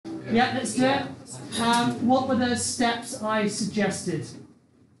Yeah, let's do it. What were the steps I suggested?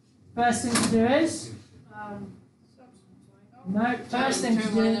 First thing to do is? No, first thing to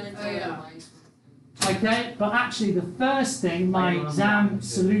do. Okay, but actually the first thing, my exam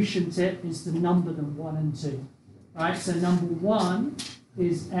solution tip is to number them 1 and 2. Right, so number 1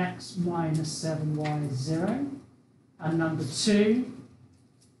 is x minus 7y is 0. And number 2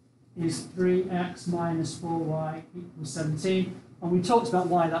 is 3x minus 4y equals 17. And we talked about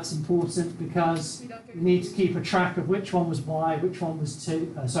why that's important, because you need to keep a track of which one was y, which one was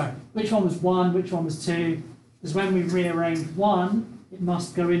 2, which one was 1, which one was 2. Because when we rearrange 1, it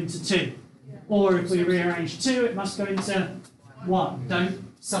must go into 2. Or if we rearrange 2, it must go into 1. Don't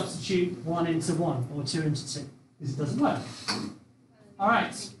substitute 1 into 1 or 2 into 2, because it doesn't work. All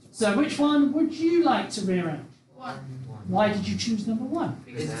right, so which one would you like to rearrange? 1. Why did you choose number 1?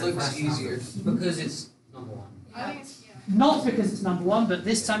 Because it looks easier. Because it's number 1. I think it's, Not because it's number 1, but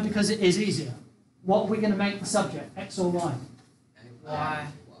this time because it is easier. What are we going to make the subject, x or y? Y.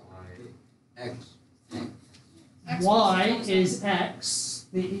 X. Y is x,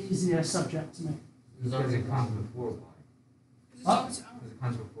 the easier subject to make. Because it comes before y. What? Because it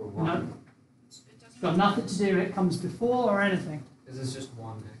comes before y. No, it's got nothing to do, it comes before or anything. Because it's just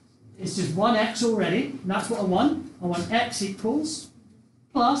 1x. It's just 1x already, and that's what I want. I want x equals,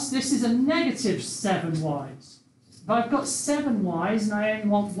 plus this is a negative 7y's. If I've got 7y's and I only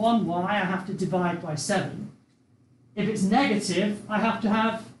want 1y, I have to divide by 7. If it's negative, I have to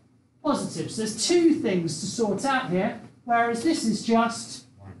have positive. So there's 2 things to sort out here, whereas this is just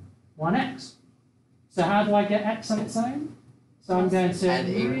 1x. So how do I get x on its own? So I'm going to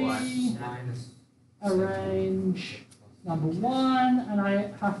rearrange number 1, and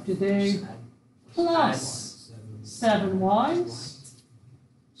I have to do plus 7y's,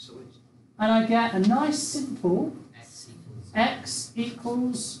 and I get a nice simple x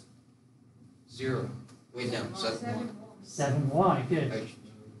equals 0. Wait, no, 7. 7y. Good.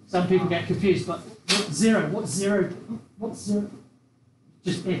 Some people get confused, but what's 0? What's 0? What's 0?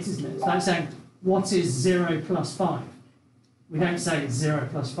 Just it, isn't it? It's like saying, what is 0 plus 5? We don't say 0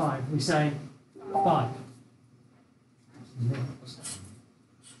 plus 5, we say 5.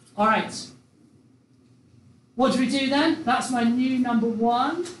 All right. What do we do then? That's my new number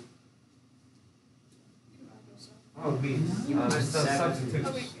 1. Oh, we substitute.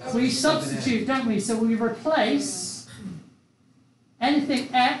 We substitute, don't we? So we replace anything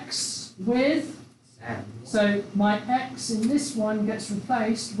x with, so my x in this one gets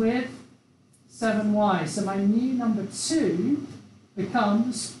replaced with 7y. So my new number 2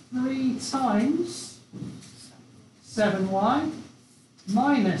 becomes 3 times 7y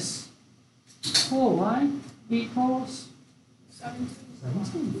minus 4y equals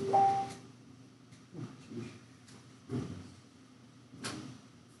 17.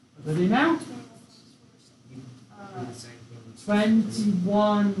 Ready now?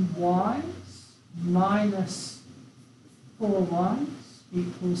 21y minus 4y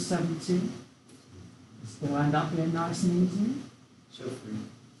equals 17. This will end up being nice and easy.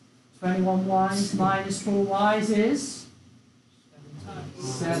 21y's minus 4y's is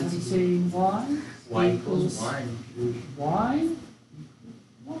 17y equals y.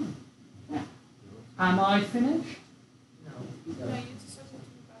 1. Yeah. Am I finished?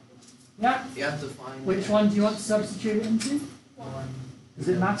 Yeah. You have to find. Which one do you want to substitute it into? 1. Does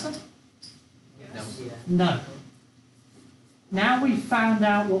it matter? No. No. Now we've found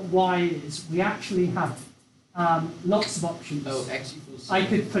out what y is, we actually have lots of options. Oh, x equals 7. I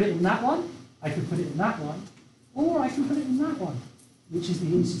could put it in that one, I could put it in that one, or I can put it in that one, which is the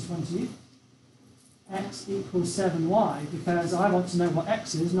easiest one to use. X equals 7y, because I want to know what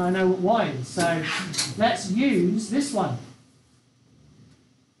x is and I know what y is. So let's use this one.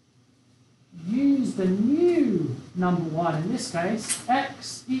 Use the new number 1 in this case,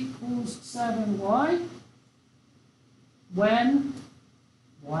 x equals 7y, when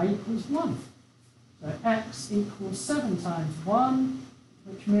y equals 1. So x equals 7 times 1,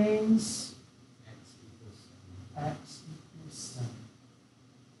 which means x equals 7.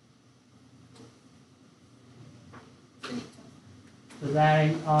 So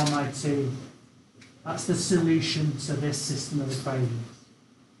they are my 2. That's the solution to this system of equations.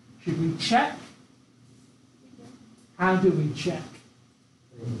 Should we check? How do we check?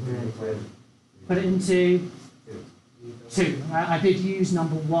 Put it into 2. I did use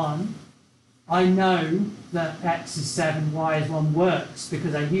number 1. I know that x is 7, y is 1 works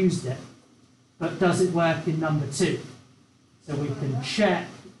because I used it. But does it work in number 2? So we can check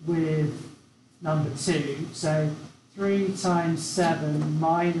with number 2. So 3 times 7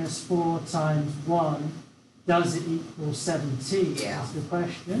 minus 4 times 1 Does it equal 17? Yeah. That's the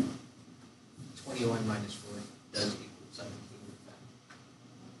question. 21 minus 4 does equal 17.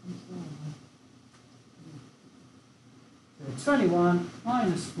 So 21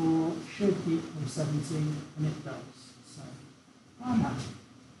 minus 4 should equal 17, and it does. So I'm happy.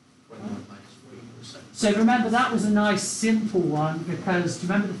 21 minus 4 equals 17. So remember, that was a nice simple one, because do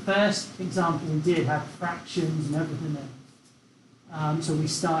you remember the first example we did had fractions and everything there? So we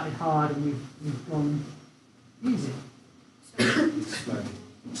started hard and we've gone easy.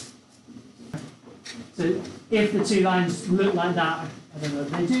 So if the two lines look like that, I don't know if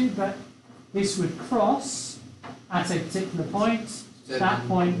they do, but this would cross at a particular point. That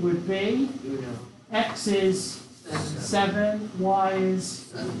point would be x is 7, y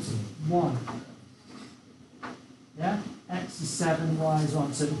is 1. Yeah? X is 7, y is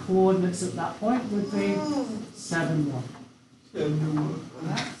 1. So the coordinates at that point would be 7, 1.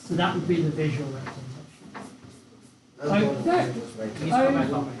 So that would be the visual representation. Okay.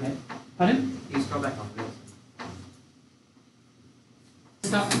 Pardon? Please go back on this.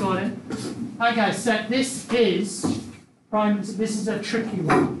 Stop recording. Okay, so this is prime. This is a tricky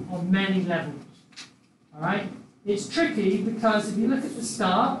one on many levels. All right, it's tricky because if you look at the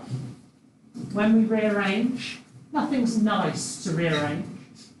start, when we rearrange, nothing's nice to rearrange.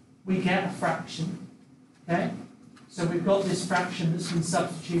 We get a fraction. Okay, so we've got this fraction that's been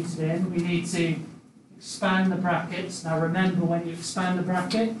substituted in. We need to expand the brackets. Now remember, when you expand the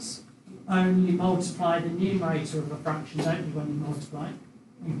brackets, you only multiply the numerator of a fraction, don't you, when you multiply?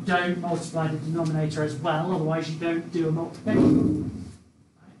 You don't multiply the denominator as well, otherwise you don't do a multiplication.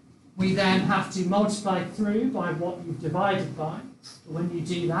 We then have to multiply through by what you've divided by. But when you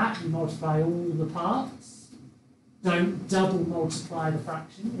do that, you multiply all the parts. Don't double multiply the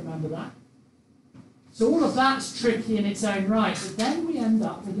fraction, remember that? So all of that's tricky in its own right, but then we end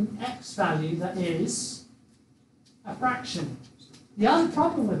up with an x value that is a fraction. The other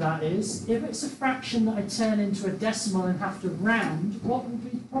problem with that is, if it's a fraction that I turn into a decimal and have to round, what will be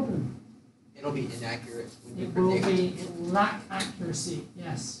the problem? It'll be inaccurate. It will lack accuracy,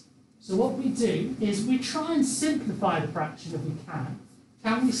 yes. So what we do is we try and simplify the fraction if we can.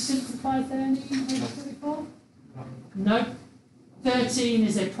 Can we simplify 13 over 44? No. 13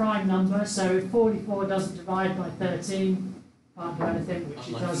 is a prime number, so if 44 doesn't divide by 13, can't do anything, which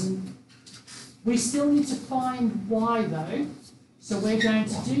it doesn't. We still need to find y though, so we're going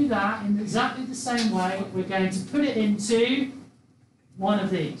to do that in exactly the same way. We're going to put it into one of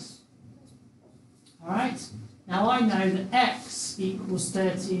these. Alright? Now I know that x equals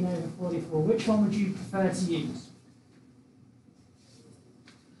 13 over 44. Which one would you prefer to use?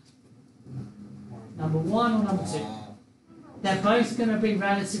 Number 1 or number 2? They're both going to be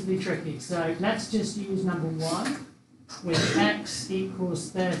relatively tricky, so let's just use number 1 with x equals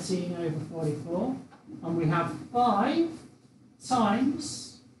 13 over 44, and we have 5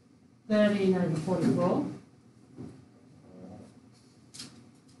 times 13 over 44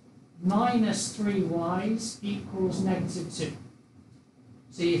 minus 3y's equals negative 2.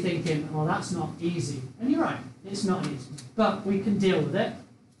 So you're thinking, oh, that's not easy. And you're right, it's not easy, but we can deal with it.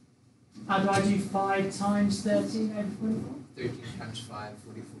 How do I do 5 times 13 over 44? 13 times 5,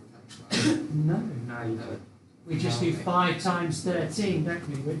 44 times 5. No. No, you don't. We just do 5 times 13, don't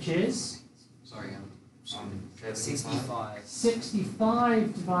we? Which is? Sorry, I'm 65.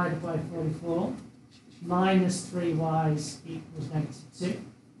 65 divided by 44 minus 3y's equals negative 2.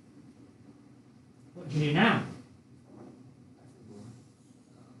 What do you do now?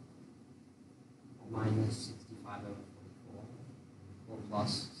 Minus 65 over 44. Or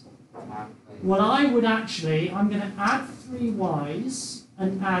plus. Well, I would actually, I'm going to add 3y's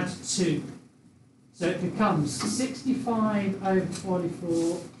and add 2. So it becomes 65 over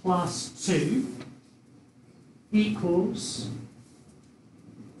 44 plus 2 equals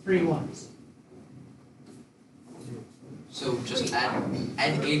 3y's. So just add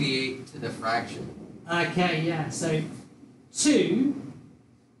 88 to the fraction. Okay, yeah, so 2,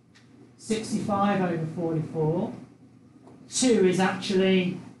 65 over 44, 2 is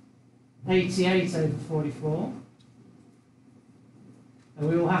actually 88 over 44. Are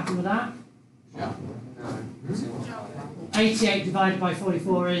we all happy with that? Yeah. 88 divided by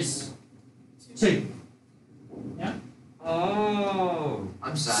 44 is 2. Yeah? Oh.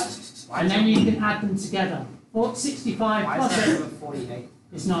 I'm sad. And then you can add them together. 65 Why plus is that 8. over 48?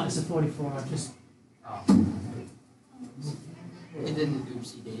 It's not, it's a 44. I just Oh. It didn't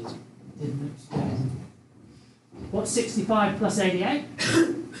oopsie daisy. didn't. What's 65 plus 88?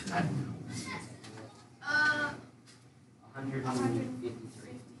 153.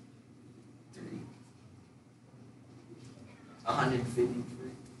 153.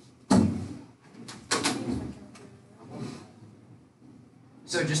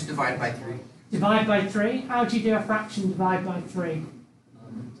 So just divide by 3. Divide by 3. How do you do a fraction divide by 3?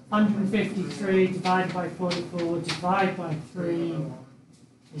 153 divided by 44 divided by 3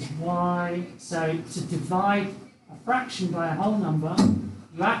 is y. So to divide a fraction by a whole number,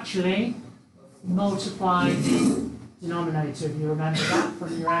 you actually multiply the denominator, if you remember that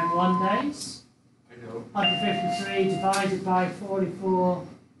from your M1 days. 153 divided by 44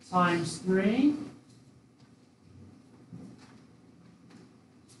 times 3.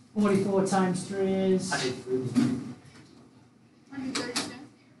 44 times 3 is... 132.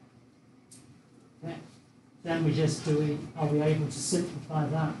 Yeah. Then we just are we able to simplify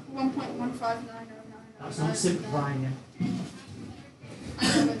that? 1.15909. That's not simplifying it.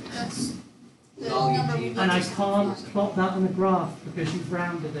 I know, but that's the Oh, number we Eugene. And I need to can't multiply. plot that on a graph because you've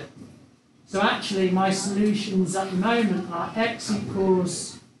rounded it. So actually my solutions at the moment are x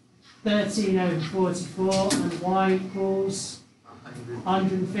equals 13 over 44 and y equals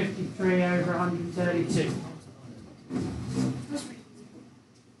 153 over 132.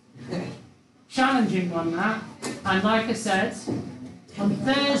 Challenging one, that. And like I said, on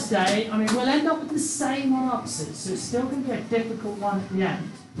Thursday, I mean, we'll end up with the same answers, so it's still going to be a difficult one at the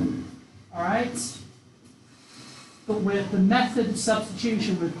end. Alright? But with the method of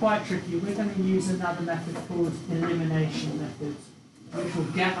substitution, we're quite tricky. We're going to use another method called elimination method, which will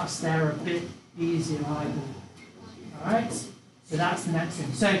get us there a bit easier, I believe. Alright? So that's the next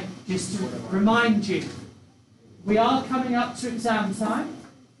thing. So, just to remind you, we are coming up to exam time.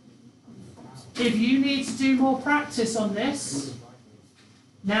 If you need to do more practice on this,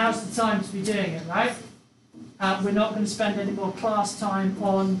 now's the time to be doing it, right? We're not going to spend any more class time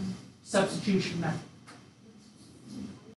on substitution methods.